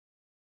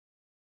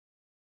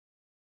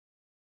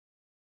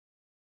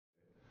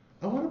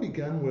I want to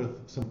begin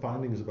with some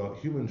findings about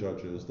human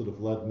judges that have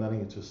led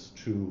many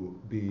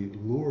to be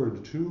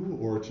lured to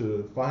or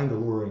to find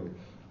alluring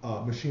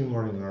machine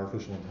learning and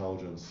artificial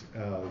intelligence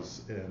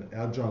as an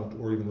adjunct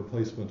or even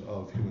replacement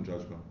of human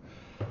judgment.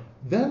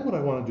 Then what I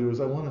want to do is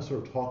I want to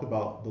sort of talk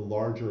about the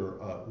larger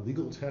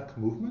legal tech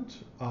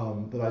movement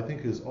that I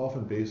think is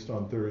often based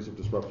on theories of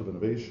disruptive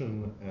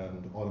innovation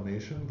and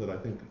automation that I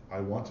think I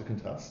want to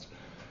contest.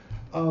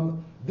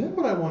 Then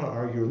what I want to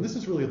argue, and this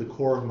is really the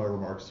core of my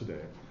remarks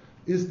today,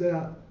 is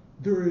that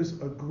there is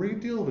a great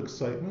deal of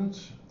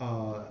excitement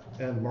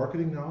and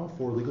marketing now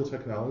for legal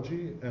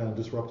technology and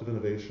disruptive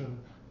innovation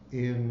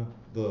in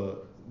the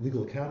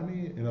legal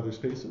academy and other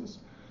spaces.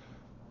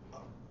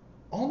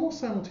 Almost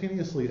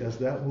simultaneously as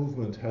that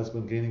movement has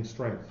been gaining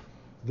strength,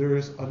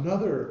 there's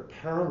another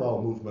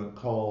parallel movement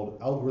called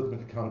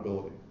algorithmic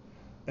accountability.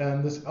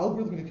 And this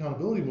algorithmic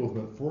accountability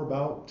movement for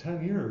about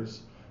 10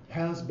 years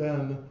has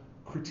been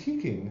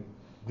critiquing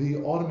the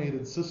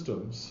automated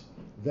systems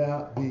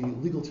that the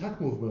legal tech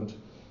movement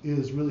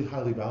is really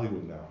highly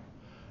valuing now.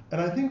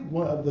 And I think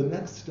one of the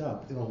next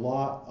step in a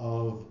lot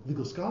of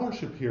legal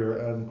scholarship here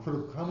and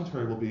critical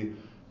commentary will be,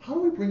 how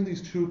do we bring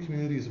these two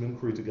communities of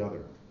inquiry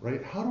together,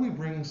 right? How do we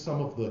bring some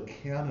of the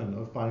canon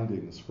of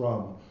findings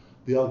from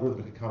the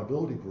algorithmic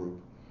accountability group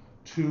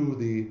to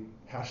the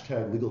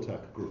hashtag legal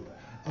tech group?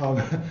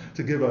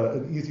 To give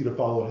an easy to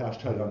follow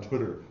hashtag on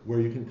Twitter,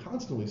 where you can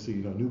constantly see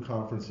new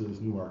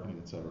conferences, new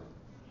marketing, etc.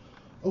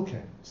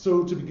 Okay,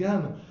 so to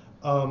begin,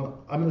 I'm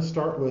going to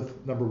start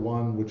with number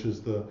one, which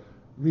is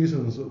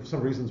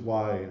some reasons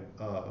why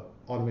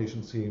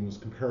automation seems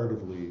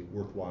comparatively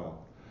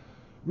worthwhile.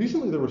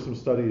 Recently, there were some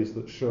studies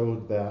that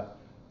showed that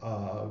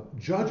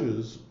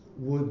judges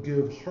would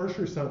give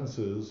harsher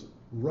sentences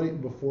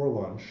right before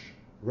lunch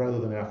rather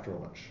than after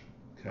lunch.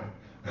 Okay.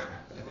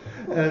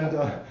 And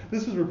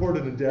this was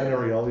reported in Dan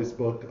Ariely's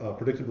book,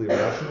 Predictably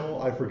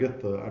Irrational.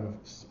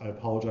 I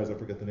apologize, I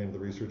forget the name of the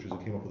researchers who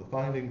came up with the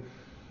finding.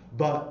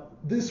 But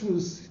this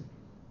was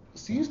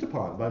seized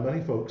upon by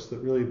many folks that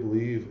really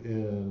believe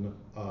in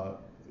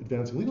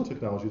advancing legal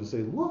technology to say,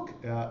 look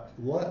at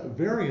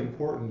very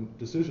important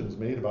decisions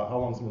made about how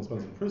long someone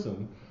spends in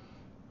prison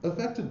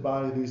affected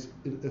by these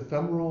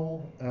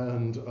ephemeral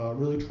and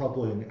really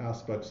troubling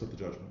aspects of the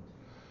judgment.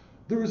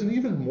 There was an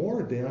even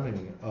more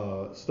damning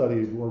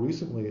study more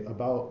recently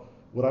about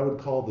what I would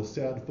call the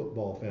sad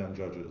football fan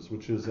judges,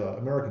 which is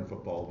American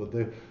football. But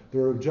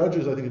there are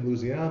judges, I think, in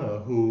Louisiana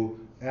who,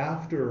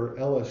 after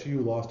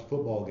LSU lost a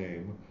football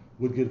game,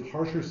 would give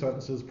harsher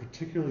sentences,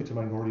 particularly to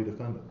minority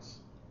defendants.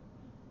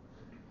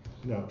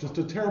 Just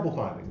a terrible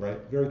finding, right?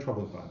 Very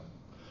troubling finding.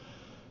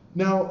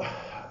 Now,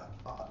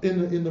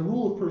 in the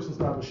rule of persons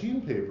not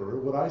machine paper,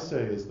 what I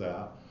say is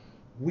that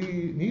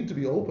we need to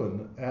be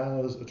open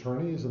as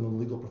attorneys in the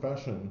legal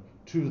profession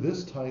to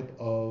this type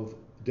of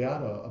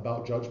data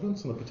about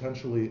judgments and the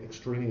potentially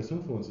extraneous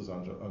influences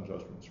on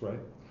judgments, right?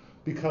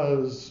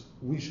 Because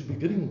we should be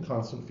getting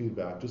constant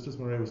feedback, just as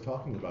Maria was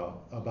talking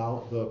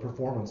about the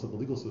performance of the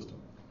legal system.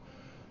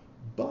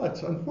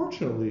 But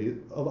unfortunately,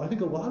 I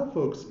think a lot of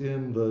folks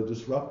in the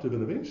disruptive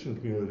innovation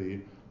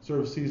community sort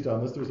of seized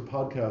on this. There's a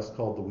podcast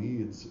called The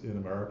Weeds in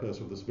America,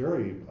 sort of this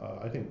very,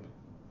 I think,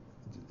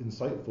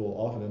 insightful,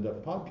 often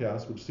in-depth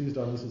podcast, which seized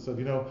on this and said,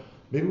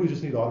 maybe we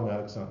just need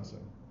automatic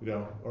sentencing,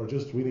 or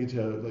just we need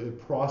to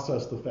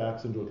process the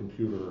facts into a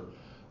computer.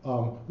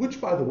 Which,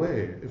 by the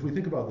way, if we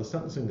think about the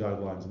sentencing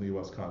guidelines in the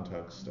US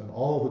context and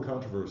all of the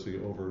controversy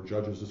over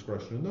judges'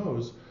 discretion in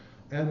those,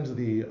 and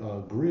the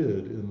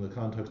grid in the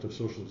context of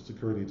Social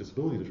Security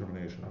disability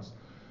determinations,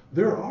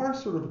 there are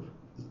sort of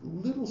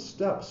little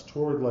steps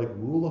toward like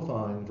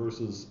rulifying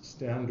versus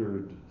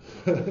standards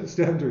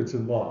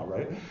in law,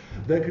 right?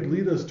 That could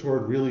lead us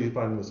toward really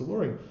finding this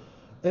alluring.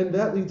 And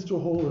that leads to a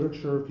whole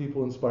literature of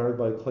people inspired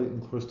by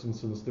Clayton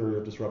Christensen's theory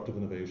of disruptive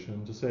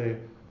innovation to say,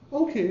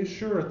 okay,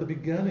 sure, at the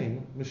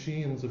beginning,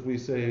 machines, if we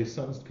say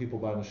sentenced people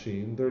by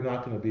machine, they're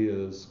not going to be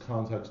as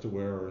context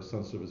aware or as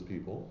sensitive as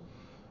people.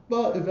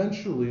 But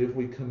eventually, if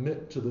we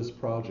commit to this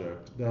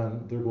project,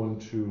 then they're going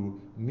to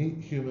meet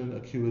human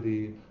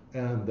acuity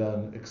and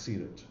then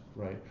exceed it,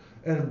 right?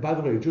 And by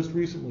the way, just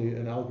recently,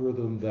 an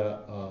algorithm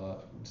that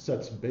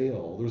sets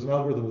bail, there's an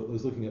algorithm that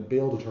was looking at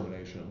bail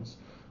determinations,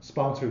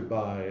 sponsored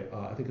by,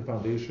 I think, a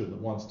foundation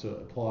that wants to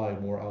apply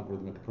more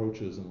algorithmic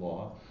approaches in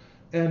law.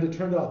 And it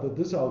turned out that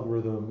this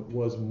algorithm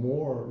was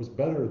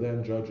better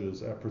than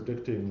judges at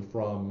predicting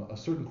from a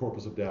certain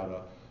corpus of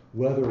data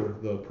whether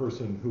the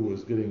person who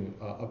was getting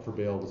up for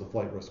bail was a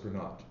flight risk or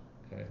not.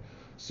 Okay,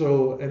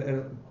 so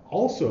and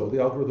also the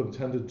algorithm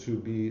tended to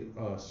be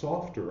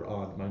softer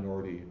on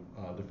minority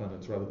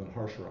defendants rather than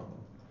harsher on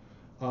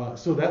them.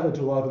 So that led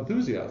to a lot of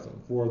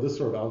enthusiasm for this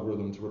sort of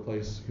algorithm to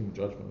replace human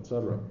judgment, et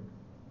cetera.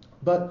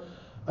 But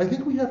I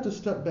think we have to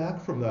step back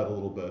from that a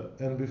little bit,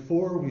 and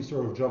before we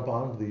sort of jump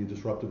onto the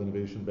disruptive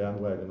innovation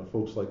bandwagon of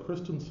folks like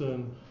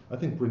Christensen, I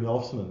think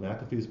Brynjolfsson and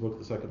McAfee's book,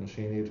 The Second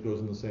Machine Age, goes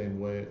in the same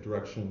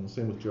direction,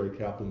 same with Jerry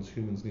Kaplan's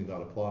Humans Need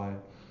Not Apply.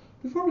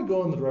 Before we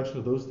go in the direction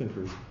of those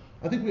thinkers,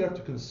 I think we have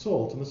to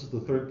consult, and this is the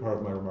third part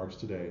of my remarks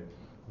today,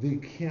 the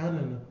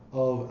canon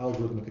of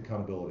algorithmic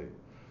accountability.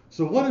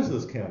 So what is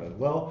this canon?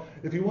 Well,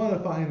 if you want to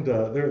find,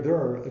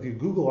 if you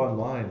Google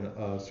online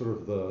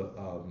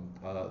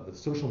the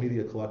social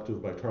media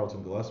collective by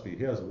Tarleton Gillespie,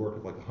 he has a work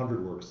of like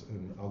 100 works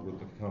in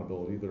algorithmic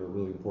accountability that are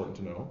really important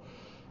to know.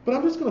 But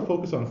I'm just going to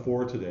focus on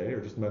 4 today, or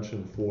just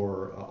mention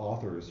 4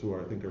 authors who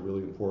I think are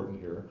really important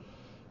here.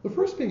 The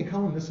first being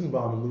Helen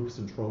Nissenbaum and Lucas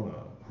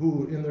Introna,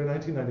 who in their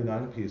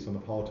 1999 piece on the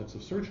politics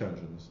of search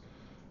engines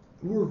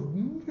were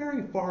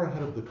very far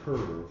ahead of the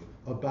curve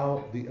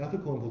about the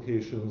ethical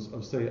implications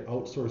of, say,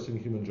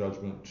 outsourcing human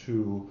judgment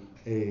to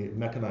a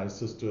mechanized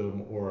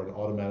system or an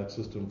automatic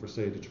system for,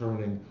 say,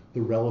 determining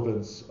the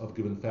relevance of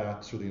given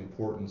facts or the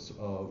importance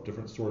of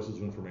different sources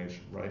of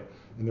information, right,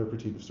 in their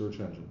critique of search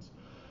engines.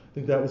 I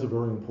think that was a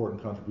very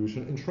important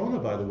contribution.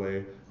 Introna, by the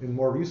way, in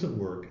more recent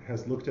work,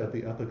 has looked at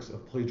the ethics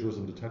of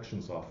plagiarism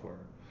detection software.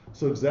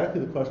 So exactly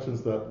the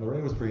questions that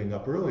Lorraine was bringing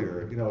up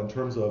earlier, in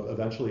terms of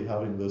eventually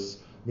having this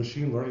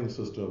machine learning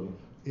system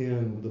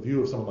in the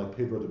view of someone like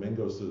Pedro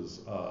Domingos's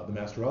the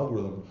master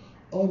algorithm,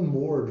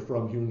 unmoored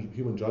from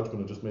human judgment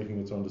and just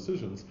making its own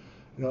decisions.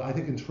 I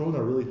think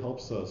Introna really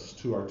helps us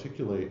to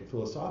articulate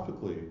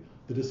philosophically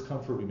the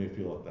discomfort we may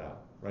feel at that,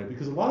 right?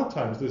 Because a lot of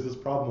times there's this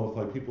problem of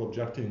like people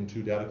objecting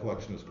to data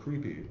collection as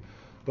creepy,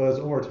 but as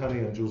Omar Tenney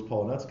and Jules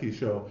Polonetsky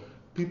show,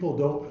 people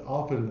don't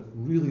often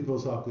really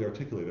philosophically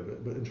articulate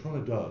it, but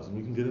Introna does, and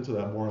we can get into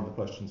that more in the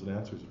questions and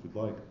answers if we'd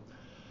like.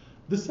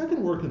 The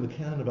second work in the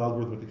canon of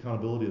algorithmic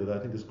accountability that I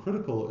think is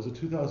critical is a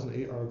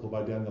 2008 article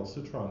by Danielle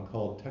Citron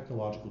called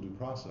Technological Due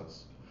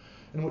Process.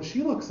 And what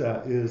she looks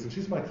at is, and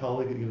she's my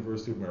colleague at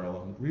Univeristy of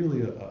Maryland,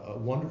 really a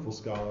wonderful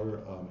scholar,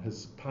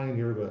 has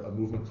pioneered a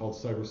movement called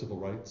cyber civil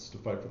rights to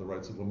fight for the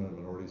rights of women and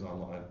minorities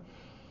online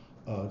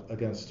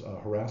against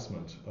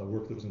harassment, a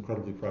work that was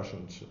incredibly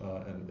prescient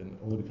and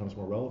only becomes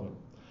more relevant.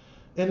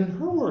 And in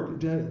her work,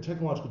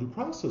 Technological Due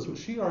Process, what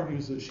she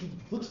argues is she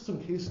looks at some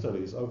case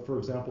studies of, for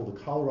example, the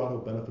Colorado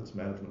Benefits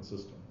Management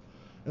System.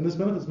 And this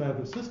benefits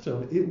management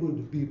system, it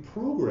would be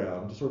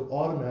programmed to sort of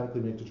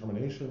automatically make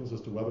determinations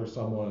as to whether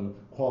someone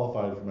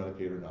qualified for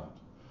Medicaid or not.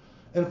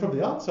 And from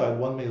the outside,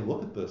 one may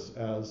look at this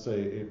as,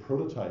 say, a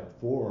prototype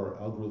for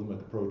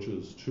algorithmic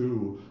approaches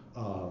to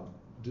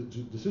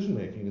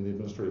decision-making in the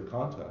administrative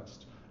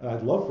context. And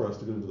I'd love for us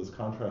to get into this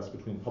contrast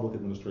between public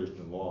administration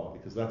and law,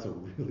 because that's a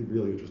really,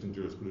 really interesting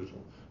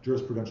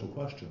jurisprudential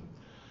question.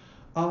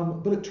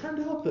 But it turned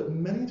out that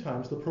many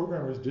times the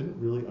programmers didn't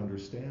really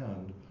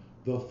understand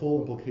the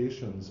full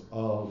implications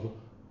of,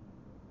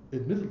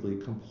 admittedly,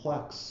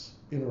 complex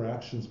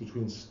interactions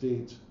between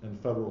state and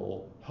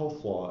federal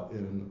health law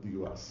in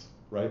the US,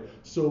 right?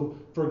 So,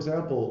 for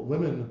example,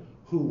 women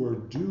who were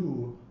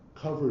due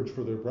coverage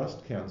for their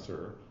breast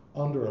cancer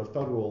under a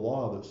federal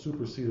law that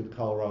superseded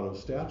Colorado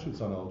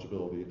statutes on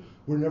eligibility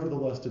were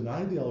nevertheless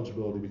denied the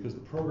eligibility because the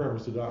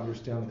programmers did not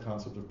understand the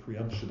concept of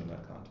preemption in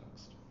that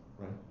context,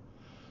 right?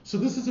 So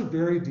this is a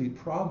very deep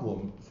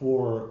problem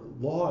for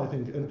law, I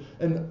think,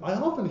 and I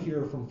often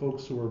hear from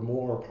folks who are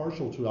more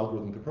partial to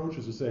algorithmic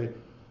approaches who say,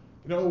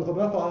 with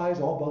enough eyes,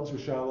 all bugs are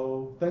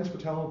shallow. Thanks for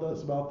telling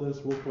us about this.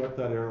 We'll correct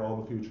that error all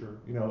in the future.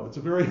 It's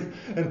a very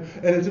and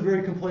it's a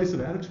very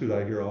complacent attitude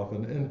I hear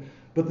often.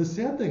 But the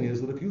sad thing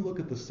is that if you look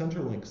at the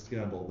Centrelink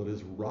scandal that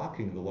is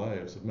rocking the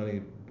lives of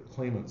many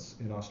claimants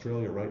in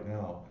Australia right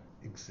now,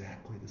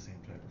 exactly the same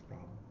type of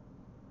problem.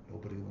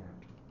 Nobody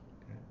learned.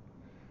 Okay?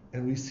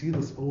 And we see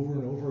this over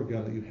and over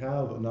again, that you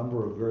have a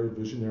number of very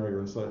visionary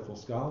or insightful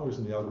scholars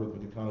in the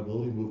algorithmic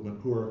accountability movement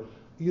who are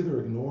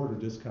either ignored or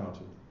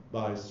discounted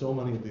by so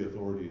many of the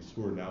authorities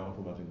who are now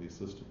implementing these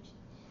systems.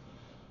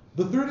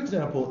 The third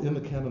example in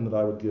the canon that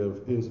I would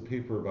give is a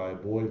paper by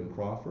Boyd and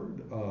Crawford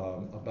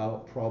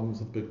about problems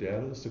with big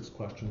data, 6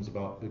 questions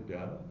about big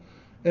data.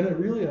 And it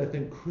really, I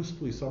think,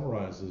 crisply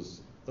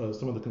summarizes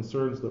some of the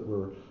concerns that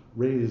were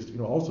raised,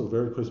 also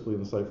very crisply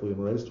and insightfully in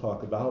Ray's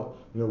talk about,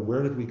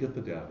 where did we get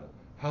the data?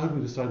 How did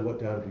we decide what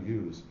data to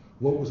use?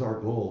 What was our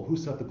goal? Who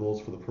set the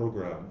goals for the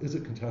program? Is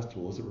it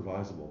contestable? Is it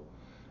revisable?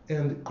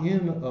 And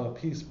in a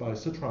piece by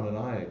Citron and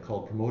I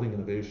called Promoting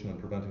Innovation and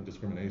Preventing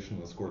Discrimination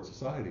in the Scored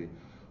Society,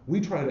 we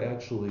try to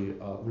actually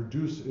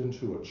reduce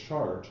into a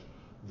chart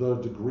the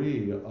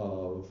degree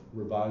of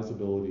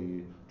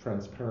revisability,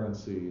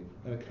 transparency,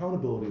 and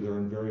accountability there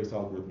in various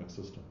algorithmic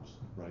systems,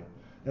 right?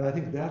 And I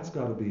think that's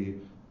got to be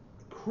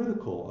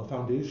critical, a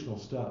foundational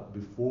step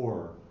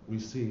before we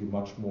see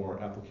much more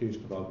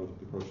application of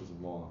algorithmic approaches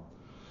in law.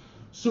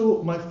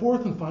 So my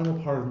fourth and final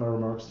part of my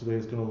remarks today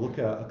is going to look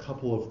at a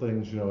couple of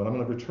things, and I'm going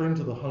to return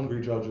to the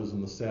hungry judges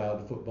and the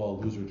sad football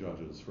loser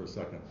judges for a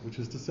second, which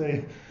is to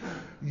say,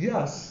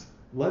 yes,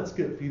 let's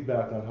get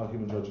feedback on how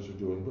human judges are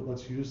doing, but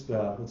let's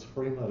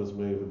frame that as a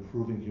way of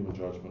improving human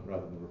judgment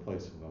rather than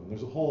replacing them. And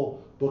there's a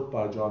whole book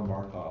by John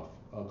Markoff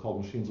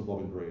called Machines of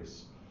Loving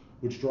Grace,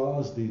 which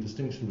draws the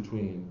distinction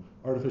between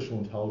artificial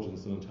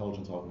intelligence and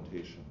intelligence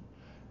augmentation,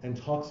 and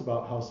talks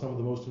about how some of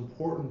the most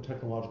important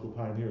technological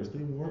pioneers, they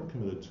weren't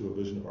committed to a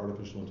vision of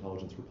artificial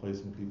intelligence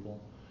replacing people.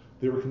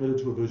 They were committed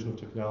to a vision of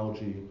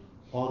technology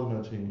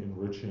augmenting,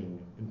 enriching,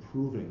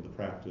 improving the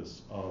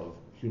practice of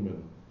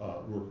human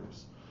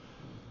workers.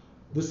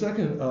 The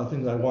second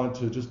thing that I want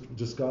to just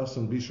discuss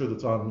and be sure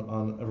that's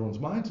on everyone's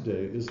mind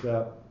today is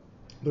that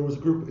there was a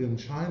group in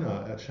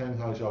China at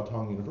Shanghai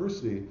Jiaotong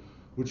University,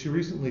 which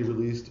recently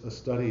released a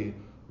study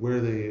where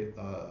they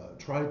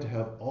tried to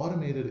have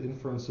automated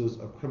inferences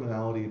of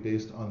criminality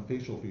based on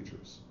facial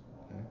features.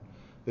 Okay?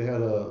 They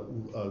had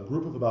a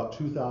group of about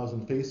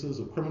 2,000 faces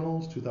of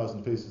criminals,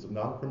 2,000 faces of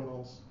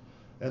non-criminals,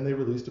 and they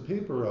released a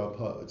paper,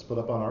 it's put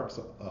up on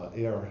Archive,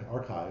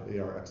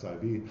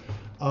 ARXIV,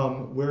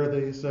 where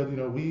they said,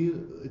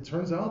 it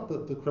turns out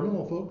that the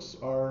criminal folks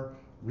are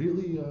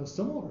really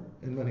similar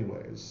in many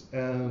ways.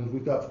 And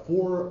we've got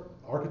 4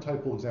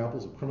 archetypal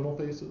examples of criminal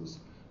faces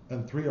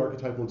and 3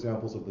 archetypal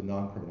examples of the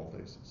non-criminal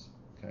faces,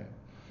 okay?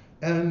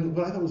 And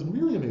what I thought was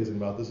really amazing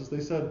about this is they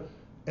said,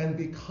 and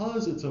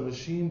because it's a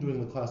machine doing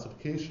the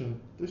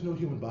classification, there's no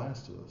human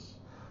bias to this.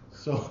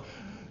 So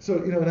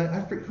and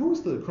I forget, who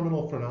was the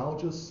criminal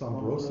phrenologist,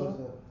 Sombrosa?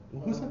 Who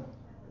was that?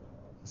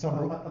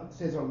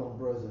 Cesar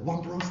Lombroso.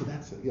 Lombroso,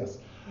 that's it, yes.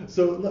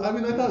 So, I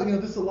mean, I thought,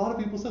 a lot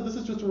of people said this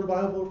is just a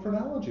revival of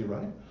phrenology,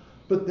 right?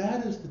 But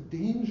that is the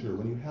danger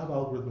when you have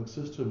algorithmic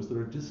systems that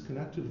are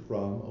disconnected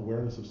from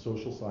awareness of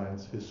social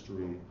science,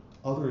 history,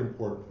 other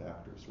important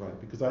factors, right?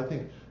 Because I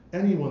think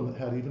anyone that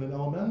had even an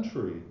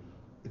elementary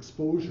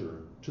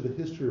exposure to the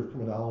history of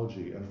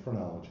criminology and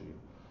phrenology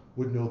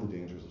would know the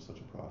dangers of such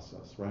a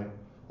process, right?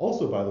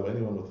 Also, by the way,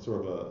 anyone with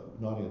sort of a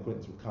nodding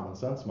acquaintance with common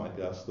sense might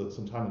guess that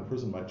some time in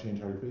prison might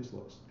change how your face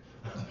looks.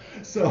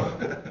 so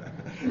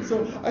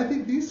I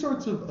think these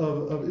sorts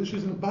of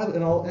issues, and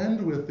I'll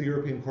end with the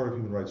European Court of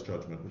Human Rights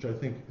judgment, which I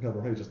think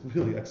Maria just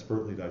really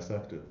expertly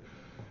dissected.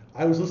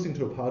 I was listening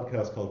to a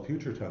podcast called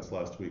Future Tense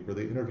last week where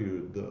they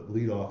interviewed the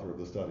lead author of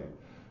the study.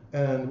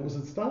 And what was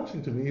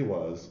astonishing to me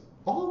was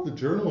all of the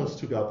journalists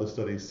who got this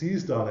study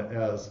seized on it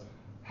as,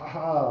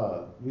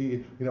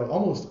 we,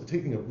 almost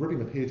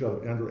ripping a page out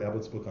of Andrew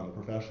Abbott's book on the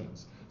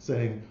professions,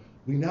 saying,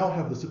 we now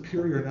have the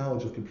superior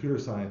knowledge of computer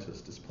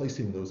scientists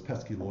displacing those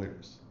pesky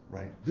lawyers,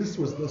 right? This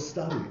was the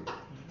study,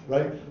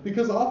 right?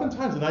 Because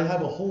oftentimes, and I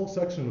have a whole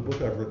section of a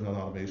book I've written on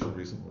automation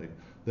recently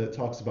that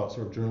talks about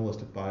sort of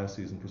journalistic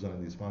biases in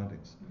presenting these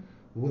findings.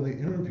 But when they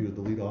interviewed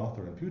the lead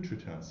author in Future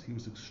Tense, he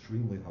was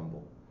extremely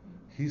humble.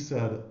 He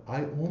said,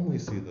 I only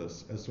see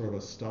this as sort of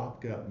a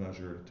stopgap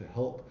measure to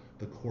help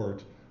the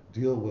court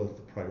deal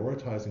with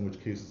prioritizing which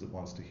cases it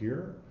wants to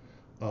hear,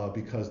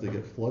 because they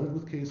get flooded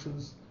with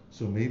cases.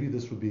 So maybe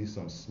this would be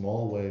some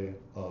small way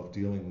of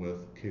dealing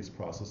with case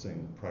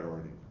processing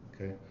priority,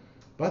 okay?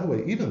 By the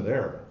way, even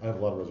there, I have a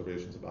lot of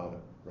reservations about it,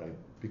 right?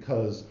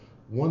 Because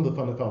one of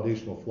the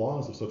foundational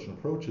flaws of such an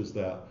approach is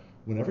that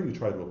whenever you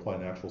try to apply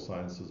natural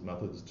sciences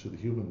methods to the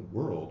human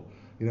world,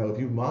 if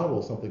you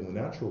model something in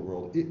the natural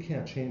world, it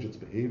can't change its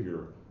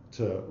behavior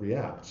to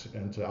react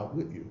and to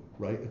outwit you,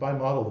 right? If I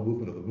model the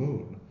movement of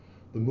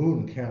the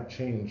moon can't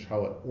change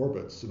how it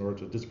orbits in order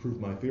to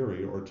disprove my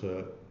theory or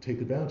to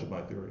take advantage of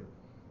my theory.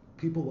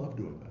 People love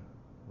doing that,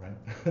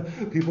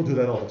 right? People do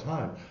that all the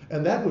time.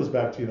 And that goes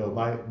back to,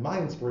 my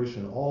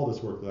inspiration in all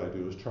this work that I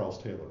do is Charles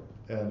Taylor.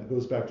 And it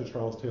goes back to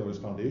Charles Taylor's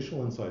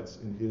foundational insights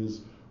in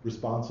his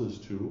responses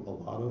to a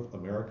lot of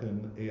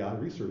American AI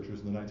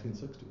researchers in the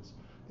 1960s,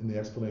 in the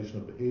explanation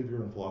of behavior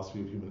and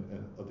philosophy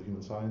of the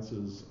human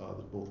sciences,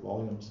 both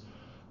volumes.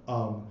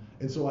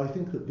 And so I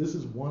think that this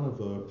is one of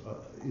the,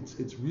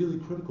 it's really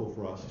critical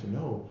for us to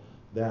know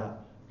that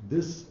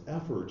this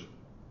effort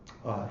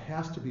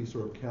has to be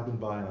sort of cabined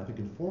by, and I think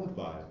informed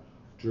by,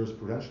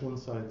 jurisprudential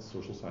insights,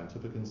 social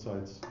scientific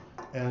insights,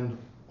 and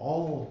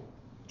all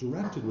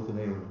directed with an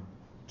aim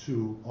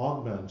to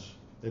augment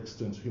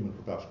extant human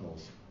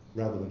professionals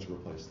rather than to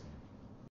replace them.